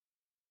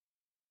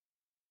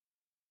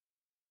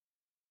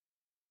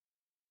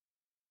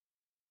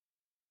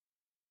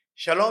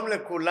שלום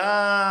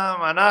לכולם,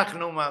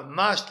 אנחנו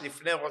ממש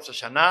לפני ראש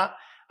השנה,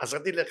 אז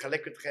רציתי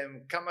לחלק אתכם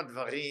כמה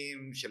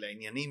דברים של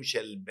העניינים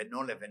של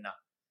בינו לבינה.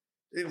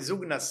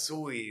 זוג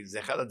נשוי זה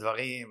אחד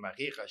הדברים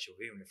הכי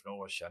חשובים לפני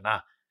ראש השנה.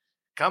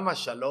 כמה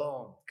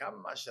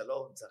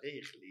שלום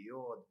צריך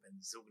להיות בין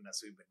זוג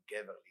נשוי, בין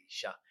גבר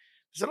לאישה.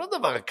 זה לא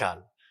דבר קל,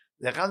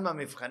 זה אחד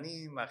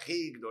מהמבחנים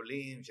הכי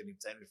גדולים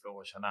שנמצאים לפני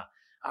ראש השנה.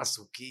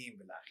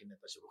 עסוקים ולהכין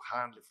את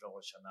השולחן לפני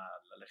ראש השנה,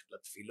 ללכת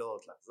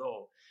לתפילות,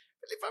 לחזור,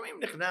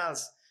 ולפעמים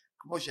נכנס,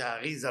 כמו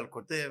שהאריזל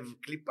כותב,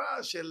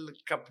 קליפה של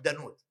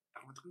קפדנות.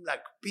 אנחנו מתחילים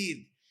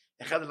להקפיד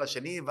אחד על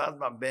השני, ואז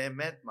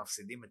באמת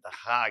מפסידים את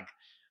החג,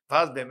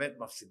 ואז באמת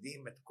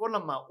מפסידים את כל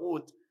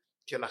המהות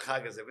של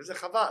החג הזה, וזה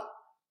חבל.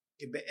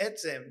 כי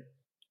בעצם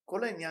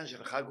כל העניין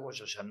של חג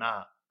ראש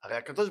השנה, הרי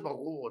הקדוש ברוך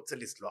הוא רוצה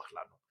לסלוח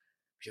לנו,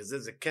 שזה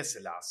זה כסל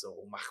לעשור,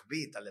 הוא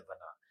מחביא את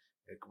הלבנה,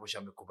 כמו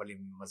שהמקובלים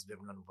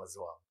מסבירים לנו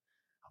בזוהר.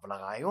 אבל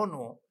הרעיון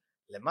הוא,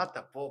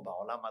 למטה פה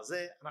בעולם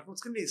הזה, אנחנו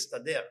צריכים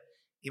להסתדר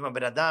עם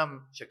הבן אדם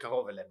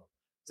שקרוב אלינו.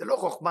 זה לא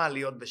חוכמה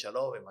להיות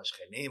בשלום עם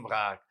השכנים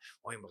רק,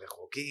 או עם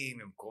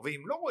רחוקים, עם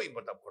קרובים, לא רואים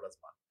אותם כל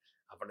הזמן.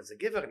 אבל זה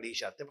גבר לי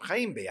שאתם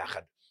חיים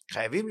ביחד.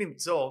 חייבים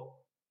למצוא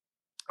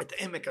את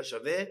עמק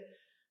השווה,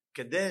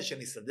 כדי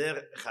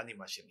שנסתדר אחד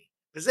עם השני.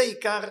 וזה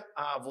עיקר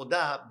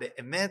העבודה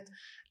באמת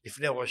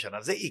לפני ראש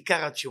השנה, זה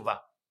עיקר התשובה.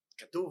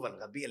 כתוב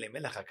על רבי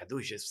אלימלך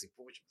הקדוש, יש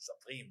סיפור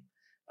שמספרים,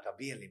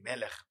 רבי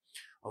אלימלך,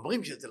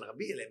 אומרים שאצל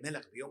רבי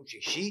אלימלך ביום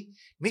שישי,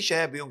 מי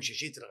שהיה ביום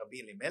שישי אצל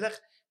רבי אלימלך,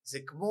 זה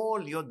כמו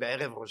להיות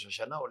בערב ראש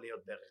השנה או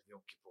להיות בערב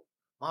יום כיפור.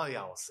 מה הוא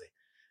היה עושה?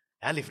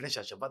 היה לפני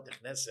שהשבת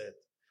נכנסת,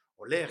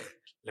 הולך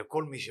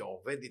לכל מי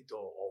שעובד איתו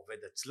או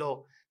עובד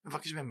אצלו,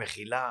 מבקש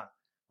ממחילה,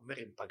 אומר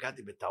אם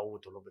פגעתי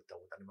בטעות או לא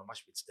בטעות, אני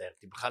ממש מצטער,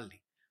 תמחל לי.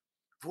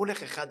 והוא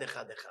הולך אחד,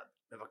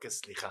 מבקש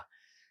סליחה.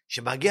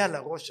 שמגיע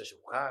לראש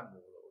השולחן,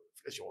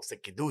 לפני שהוא עושה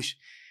קידוש,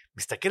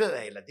 מסתכל על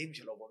הילדים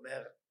שלו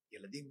ואומר,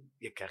 ילדים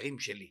יקרים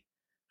שלי,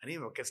 אני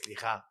מבקש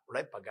סליחה,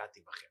 אולי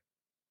פגעתי בכם.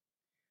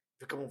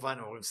 וכמובן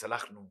הם אומרים,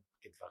 סלחנו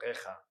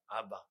כדבריך,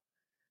 אבא.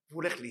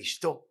 והוא הולך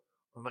לאשתו, הוא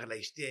אומר לה,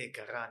 אשתי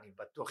היקרה, אני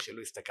בטוח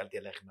שלא הסתכלתי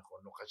עלייך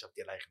נכון, לא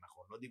חשבתי עלייך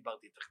נכון, לא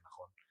דיברתי איתך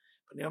נכון.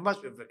 אני ממש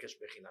מבקש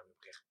מחילה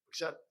ממך.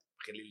 בבקשה,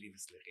 תחילי לי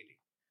וסלחי לי.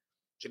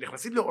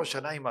 כשנכנסים לראש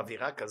שנה עם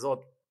אווירה כזאת,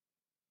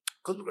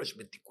 קודם כל יש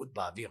מתיקות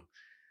באוויר.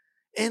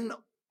 אין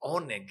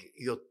עונג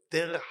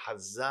יותר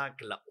חזק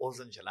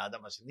לאוזן של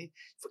האדם השני,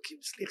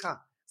 מבקשים סליחה,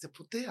 זה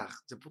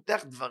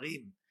פותח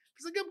דברים,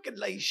 וזה גם כן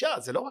לאישה,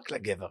 זה לא רק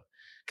לגבר,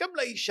 גם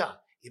לאישה,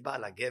 היא באה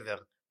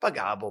לגבר,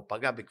 פגעה בו,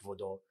 פגעה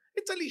בכבודו,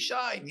 אצל אישה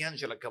העניין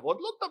של הכבוד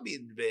לא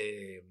תמיד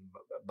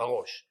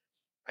בראש,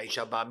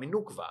 האישה באה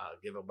מנוקבה,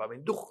 הגבר בא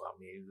מדוכרה,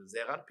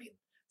 מזעיר אנפין,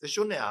 זה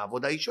שונה,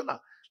 העבודה היא שונה,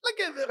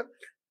 לגבר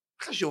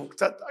חשוב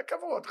קצת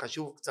הכבוד,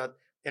 חשוב קצת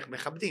איך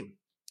מכבדים,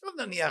 אז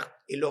נניח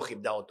היא לא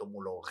כיבדה אותו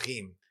מול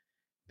אורחים,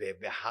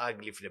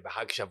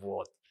 בחג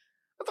שבועות,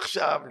 אז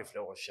עכשיו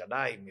לפני ראש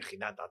שנה היא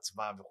מכינה את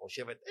עצמה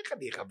וחושבת איך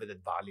אני אכבד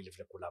את בעלי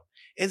לפני כולם,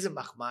 איזה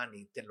מחמאה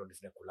אני אתן לו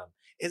לפני כולם,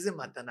 איזה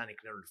מתנה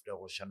נקנה לו לפני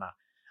ראש שנה,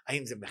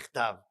 האם זה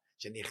מכתב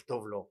שאני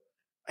אכתוב לו,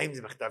 האם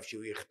זה מכתב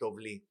שהוא יכתוב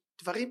לי,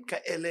 דברים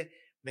כאלה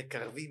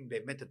מקרבים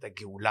באמת את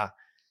הגאולה,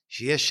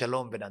 שיש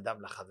שלום בין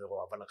אדם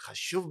לחברו, אבל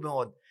חשוב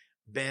מאוד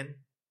בין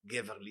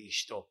גבר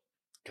לאשתו.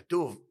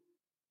 כתוב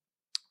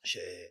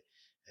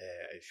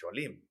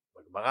ששואלים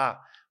בגמרא,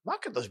 מה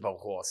הקדוש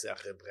ברוך הוא עושה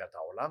אחרי בריאת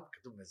העולם?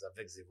 כתוב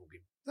מזווק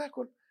זיווגים, זה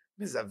הכל,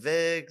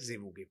 מזווק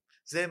זיווגים,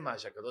 זה מה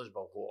שהקדוש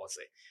ברוך הוא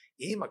עושה.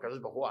 אם הקדוש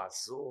ברוך הוא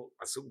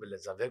עסוק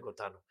בלזווק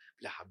אותנו,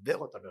 לחבר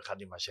אותנו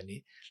אחד עם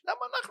השני, למה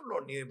אנחנו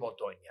לא נהיה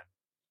באותו עניין?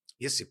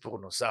 יש סיפור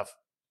נוסף,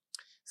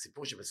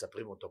 סיפור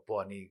שמספרים אותו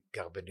פה, אני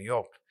גר בניו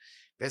יורק,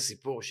 ויש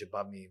סיפור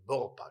שבא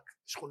מבורפאק,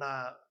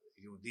 שכונה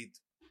יהודית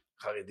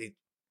חרדית.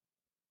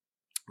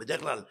 בדרך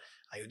כלל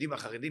היהודים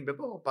החרדים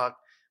בבורפאק,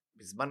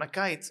 בזמן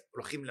הקיץ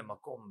הולכים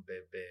למקום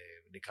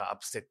נקרא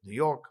אפסטייט ניו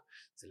יורק,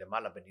 זה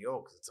למעלה בניו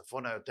יורק, זה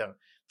צפונה יותר,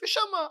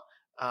 ושם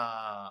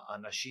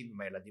האנשים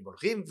עם הילדים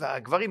הולכים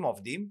והגברים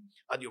עובדים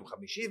עד יום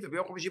חמישי,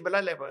 וביום חמישי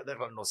בלילה בדרך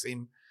כלל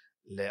נוסעים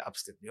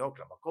לאפסטייט ניו יורק,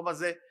 למקום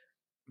הזה,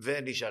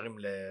 ונשארים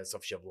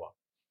לסוף שבוע.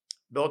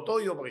 באותו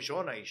יום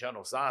ראשון האישה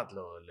נוסעת,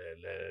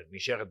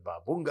 נשארת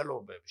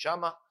בבונגלו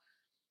ושמה,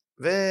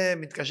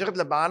 ומתקשרת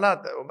לבעלה,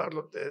 אומרת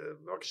לו,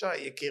 בבקשה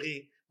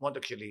יקירי,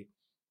 מותק שלי,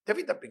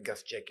 תביא את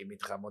הפנקס צ'קים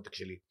איתך, מותק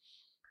שלי.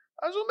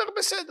 אז הוא אומר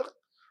בסדר,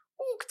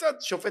 הוא קצת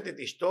שופט את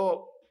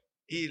אשתו,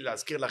 היא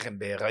להזכיר לכם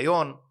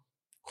בהיריון,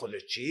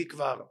 חודש תשיעי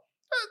כבר,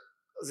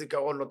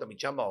 הזיכרון לא תמיד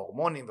שם,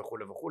 ההורמונים וכו'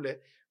 וכו',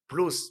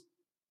 פלוס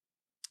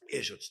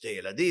יש עוד 2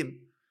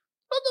 ילדים,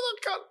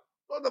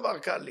 לא דבר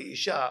קל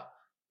לאישה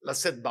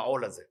לשאת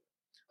בעול הזה.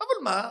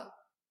 אבל מה,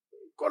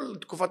 כל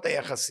תקופת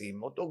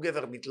היחסים, אותו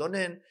גבר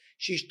מתלונן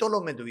שאשתו לא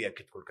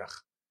מדויקת כל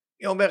כך.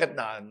 היא אומרת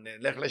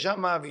נלך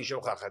לשם והיא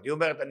שוכחת, היא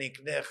אומרת אני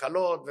אקנה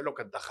חלות ולא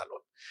קנתה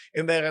חלות,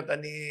 היא אומרת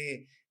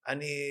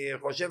אני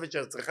חושבת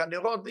שצריכה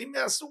נרות, היא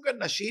מהסוג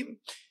אנשים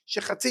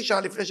שחצי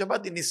שעה לפני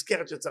שבת היא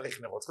נזכרת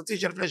שצריך נרות, חצי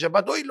שעה לפני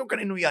שבת אוי לא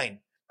קנינו יין,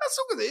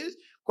 מהסוג הזה,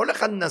 כל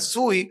אחד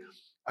נשוי,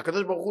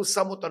 הקדוש ברוך הוא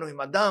שם אותנו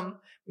עם אדם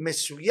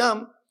מסוים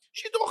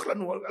שידרוך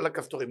לנו על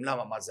הכפתורים.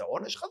 למה? מה זה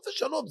עונש? חס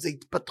ושלום, זה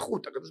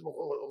התפתחות. הקדוש ברוך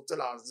הוא רוצה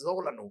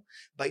לעזור לנו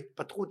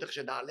בהתפתחות, איך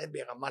שנעלה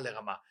ברמה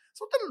לרמה.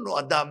 אז נותן לנו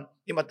אדם,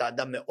 אם אתה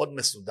אדם מאוד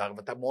מסודר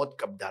ואתה מאוד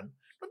קפדן,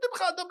 נותן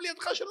לך אדם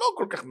לידך שלא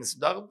כל כך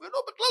מסודר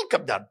ולא בכלל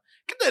קפדן,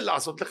 כדי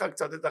לעשות לך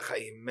קצת את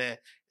החיים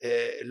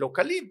לא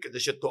קלים, כדי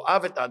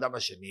שתאהב את האדם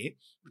השני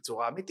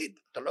בצורה אמיתית.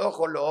 אתה לא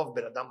יכול לאהוב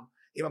בן אדם,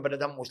 אם הבן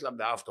אדם מושלם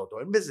ואהבת אותו,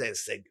 אין בזה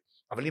הישג.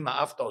 אבל אם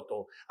אהבת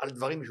אותו על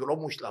דברים שהוא לא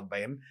מושלם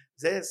בהם,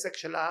 זה הישג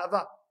של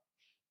האהבה.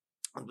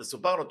 אז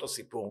מסופר לו אותו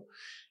סיפור,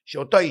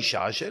 שאותה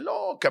אישה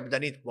שלא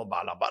קפדנית כמו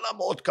בעלה, בעלה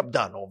מאוד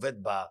קפדן, עובד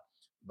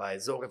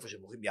באזור איפה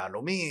שמוכרים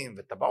יהלומים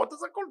וטבעות,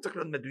 אז הכל צריך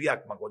להיות מדויק,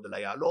 מה גודל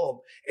היהלום,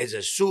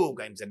 איזה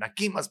סוג, האם זה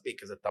נקי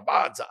מספיק, איזה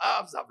טבעת,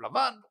 זהב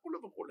לבן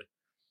וכו' וכו'.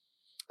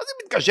 אז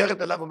היא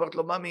מתקשרת אליו ואומרת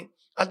לו, ממי,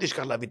 אל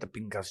תשכח להביא את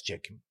הפנקס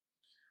צ'קים.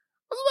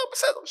 אז הוא אומר,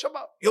 בסדר,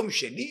 שמה, יום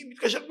שני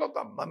מתקשרת לו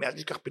פעם, ממי, אל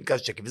תשכח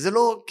פנקס צ'קים, וזה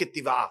לא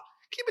כטבעה,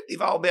 כי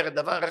בטבעה אומרת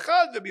דבר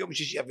אחד, וביום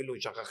שישי אפילו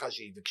היא שכחה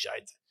שהיא ביקשה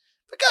את זה.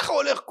 וככה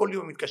הולך כל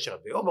יום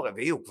מתקשרת, ביום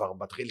הרביעי הוא כבר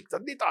מתחיל קצת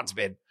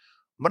להתעצבן,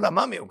 אומר לה,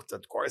 ממי, הוא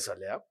קצת כועס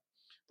עליה,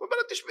 הוא אומר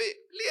לה, תשמעי,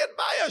 לי אין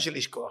בעיה של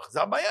לשכוח,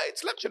 זה הבעיה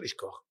אצלך של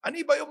לשכוח.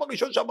 אני ביום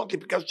הראשון שאמרתי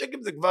פנקס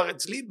צ'קים זה כבר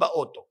אצלי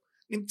באוטו.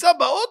 נמצא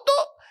באוטו,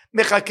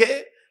 מחכה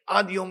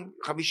עד יום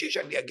חמישי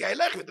שאני אגיע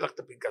אלייך ותלך את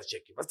הפנקס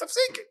צ'קים. אז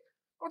תפסיקי.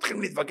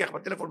 מתחילים להתווכח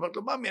בטלפון, אומרת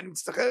לו, ממי, אני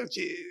מצטערת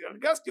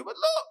שהרגזתי, הוא אומר,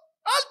 לא,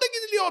 אל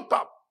תגידי לי עוד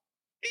פעם.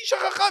 היא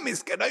שכחה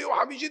מסכן, היו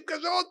חמישי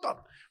התקשר עוד פעם.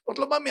 אומרת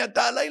לו, ממי,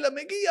 אתה הלילה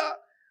מגיע,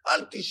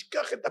 אל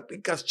תשכח את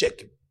הפנקס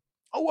צ'קים.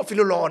 הוא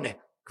אפילו לא עונה,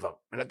 כבר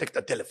מנתק את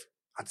הטלפון.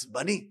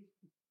 עצבני.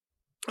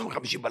 יום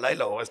חמישי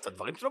בלילה הורס את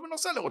הדברים שלו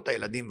ונוסע לראות את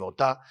הילדים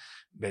ואותה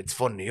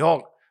בצפון ניו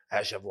יורק,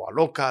 היה שבוע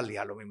לא קל,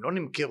 יהלומים לא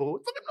נמכרו,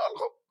 דברים לא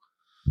הלכו.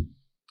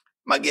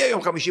 מגיע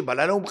יום חמישי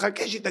בלילה, הוא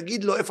מחכה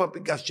שתגיד לו איפה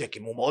הפנקס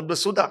צ'קים, הוא מאוד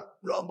מסודר,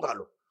 לא אמרה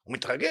לו, הוא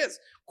מתרגז,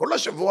 כל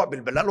השבוע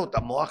בלבלה לו את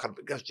המוח על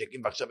פנקס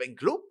צ'קים ועכשיו אין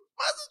כלום,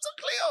 מה זה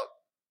צריך להיות?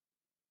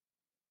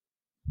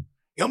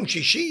 יום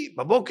שישי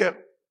בבוקר,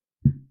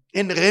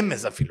 אין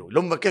רמז אפילו,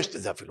 לא מבקשת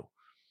את זה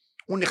אפילו.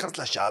 הוא נכנס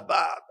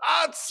לשבת,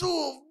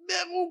 עצוב,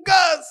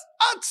 מרוגז,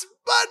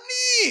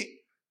 עצבני,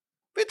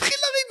 והתחיל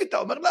לריב איתה,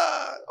 אומר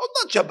לה, עוד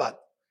מעט שבת,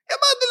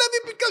 אמרת לי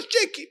להביא פנקס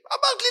צ'קים,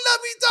 אמרת לי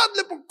להביא את זה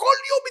עד לפה, כל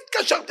יום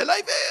התקשרת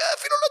אליי,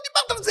 ואפילו לא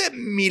דיברת על זה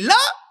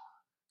מילה,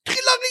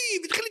 התחיל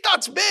לריב, התחיל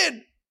להתעצבן.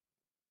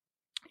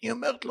 היא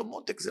אומרת לו,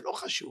 מותק, זה לא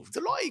חשוב, זה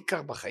לא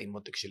העיקר בחיים,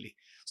 מותק שלי,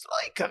 זה לא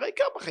העיקר,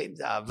 העיקר בחיים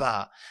זה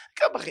אהבה,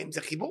 העיקר בחיים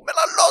זה חיבור, אומר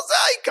לה, לא, זה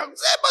העיקר,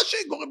 זה מה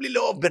שגורם לי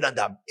לאהוב בן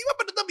אדם, אם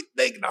הבן אדם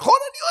מתנהג נכון,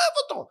 אני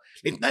אוהב אותו,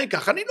 להתנהג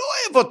ככה, אני לא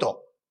אוהב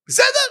אותו,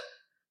 בסדר?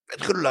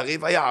 והתחילו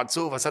לריב, היה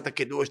עצוב, עשה את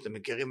הקידוש, אתם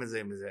מכירים את זה,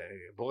 עם איזה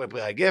בורא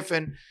פרי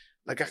הגפן,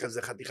 לקח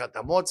איזה חתיכת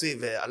המוצי,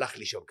 והלך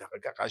לישון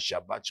ככה,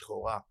 שבת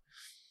שחורה,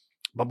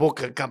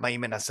 בבוקר כמה היא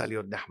מנסה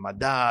להיות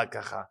נחמדה,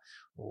 ככה,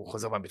 הוא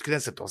חוזר מהבית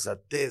כנסת, עושה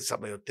תה,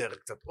 שמה יותר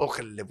קצת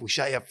אוכל,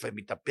 לבושה יפה,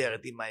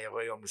 מתאפרת, אמא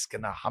היום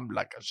מסכנה,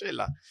 חמלה, קשה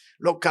לה,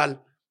 לא קל,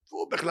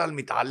 והוא בכלל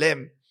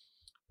מתעלם,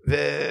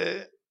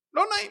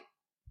 ולא נעים.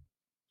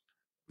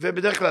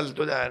 ובדרך כלל,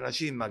 אתה יודע,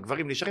 אנשים,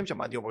 הגברים נשארים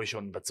שם עד יום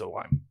ראשון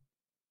בצהריים.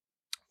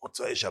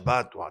 מוצאי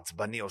שבת, הוא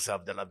עצבני, עושה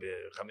הבדלה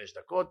ב5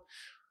 דקות,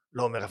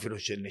 לא אומר אפילו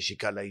של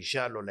נשיקה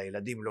לאישה, לא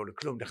לילדים, לא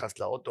לכלום, נכנס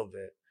לאוטו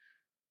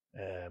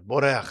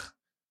ובורח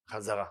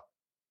חזרה.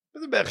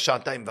 וזה בערך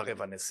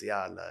 2.25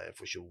 נסיעה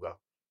לאיפה שהוא גר.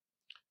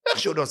 איך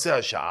שהוא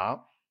נוסע שעה,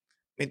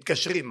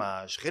 מתקשרים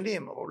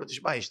השכנים, אומרים לו,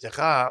 תשמע,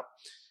 אשתך,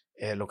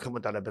 לוקחים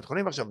אותה לבית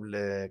חולים עכשיו,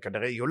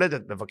 כנראה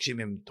יולדת, מבקשים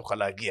אם תוכל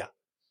להגיע.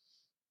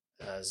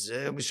 אז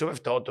הוא משובב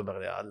את האוטו, אומר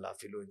לי, אללה,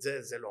 אפילו את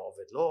זה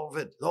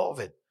לא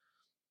עובד.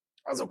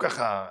 אז הוא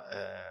ככה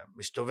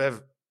מסתובב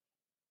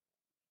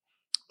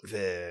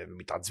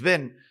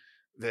ומתעצבן,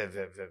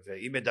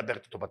 והיא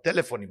מדברת אותו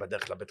בטלפון, היא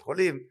בדרך לבית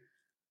חולים,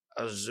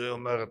 אז היא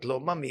אומרת לו,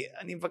 ממי,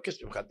 אני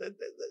מבקש ממך,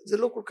 זה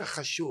לא כל כך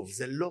חשוב,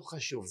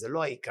 זה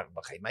לא העיקר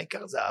בחיים,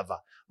 העיקר זה אהבה,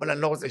 אבל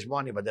אני לא רוצה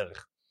לשמוע, אני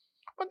בדרך.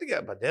 אמרתי,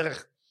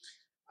 בדרך,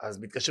 אז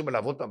מתקשרים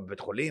אליו עוד פעם בבית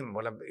חולים,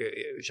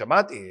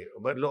 שמעתי,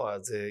 אומר לא,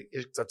 אז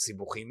יש קצת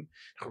סיבוכים,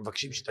 אנחנו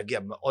מבקשים שתגיע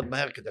מאוד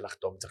מהר כדי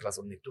לחתום, צריך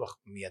לעשות ניתוח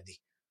מיידי.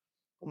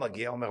 הוא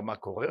מגיע, אומר מה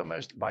קורה, אומר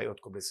יש בעיות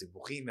כל מיני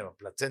סיבוכים, עם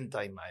הפלצנטה,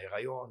 עם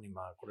ההיריון, עם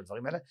כל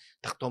הדברים האלה,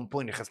 תחתום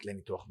פה, היא נכנסת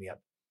לניתוח מיד.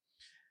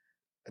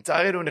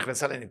 לצערנו היא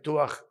נכנסה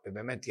לניתוח,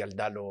 ובאמת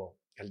ילדה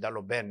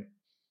לו בן,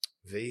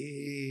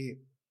 והיא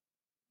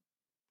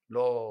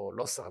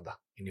לא שרדה,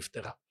 היא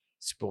נפטרה,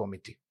 סיפור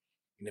אמיתי,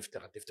 היא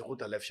נפטרה, תפתחו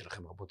את הלב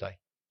שלכם רבותיי.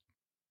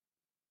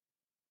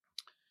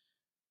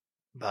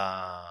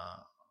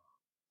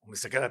 הוא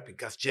מסתכל על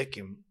פנקס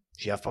צ'קים,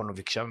 שהיא אף פעם לא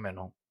ביקשה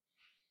ממנו,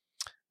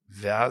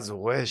 ואז הוא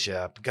רואה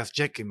שהפנקס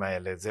צ'קים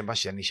האלה, זה מה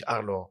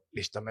שנשאר לו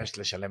להשתמש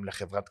לשלם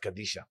לחברת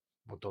קדישה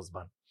באותו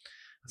זמן.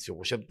 אז כשהוא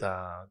רושם את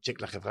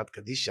הצ'ק לחברת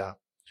קדישה,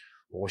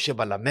 הוא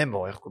רושם על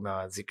הממו, איך קוראים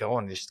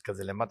מהזיכרון, יש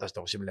כזה למטה שאתה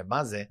רושם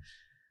למה זה,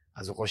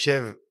 אז הוא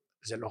חושב,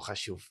 זה לא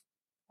חשוב,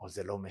 או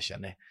זה לא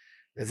משנה.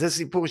 וזה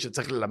סיפור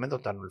שצריך ללמד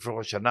אותנו לפני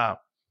ראש שנה,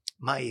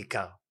 מה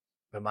העיקר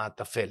ומה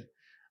הטפל.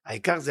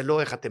 העיקר זה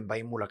לא איך אתם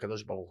באים מול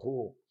הקדוש ברוך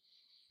הוא,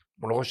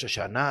 מול ראש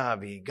השנה,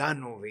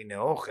 והגענו, והנה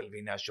אוכל,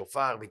 והנה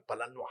השופר,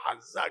 והתפללנו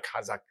חזק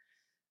חזק.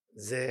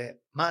 זה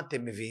מה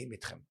אתם מביאים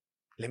איתכם?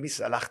 למי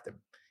סלחתם?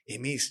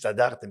 עם מי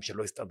הסתדרתם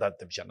שלא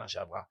הסתדרתם שנה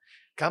שעברה?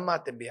 כמה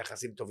אתם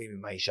ביחסים טובים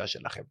עם האישה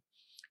שלכם?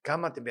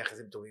 כמה אתם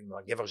ביחסים טובים עם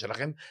הגבר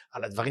שלכם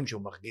על הדברים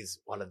שהוא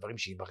מרגיז או על הדברים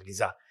שהיא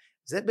מרגיזה?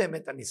 זה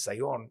באמת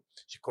הניסיון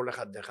שכל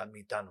אחד ואחד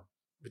מאיתנו.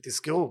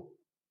 ותזכרו,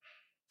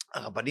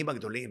 הרבנים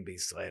הגדולים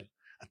בישראל,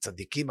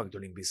 הצדיקים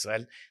הגדולים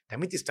בישראל,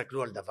 תמיד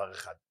תסתכלו על דבר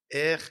אחד,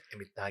 איך הם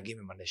מתנהגים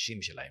עם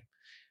הנשים שלהם.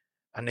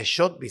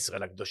 הנשות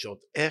בישראל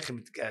הקדושות, איך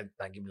הם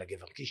מתנהגים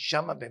לגבר, כי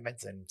שם באמת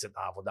זה נמצאת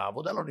העבודה.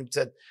 העבודה לא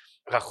נמצאת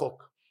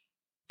רחוק,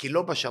 כי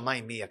לא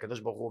בשמיים היא, הקדוש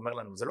ברוך הוא אומר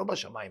לנו, זה לא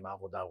בשמיים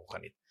העבודה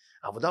הרוחנית.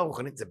 העבודה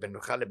הרוחנית זה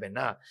בינך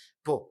לבינה,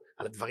 פה,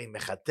 על הדברים,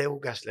 איך התה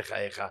הוגש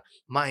לחייך,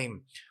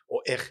 מים,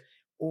 או איך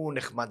הוא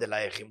נחמד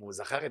אלייך, אם הוא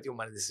זכר את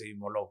יום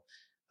הנישואים או לא.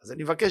 אז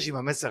אני מבקש עם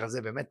המסר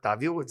הזה, באמת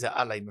תעבירו את זה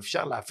הלאה, אם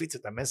אפשר להפיץ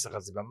את המסר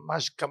הזה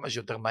ממש כמה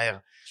שיותר מהר,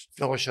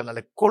 לפני ראש שנה,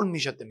 לכל מי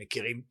שאתם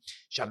מכירים,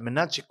 שעל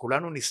מנת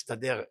שכולנו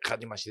נסתדר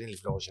אחד עם השני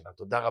לפני ראש שנה.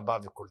 תודה רבה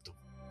וכל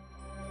טוב.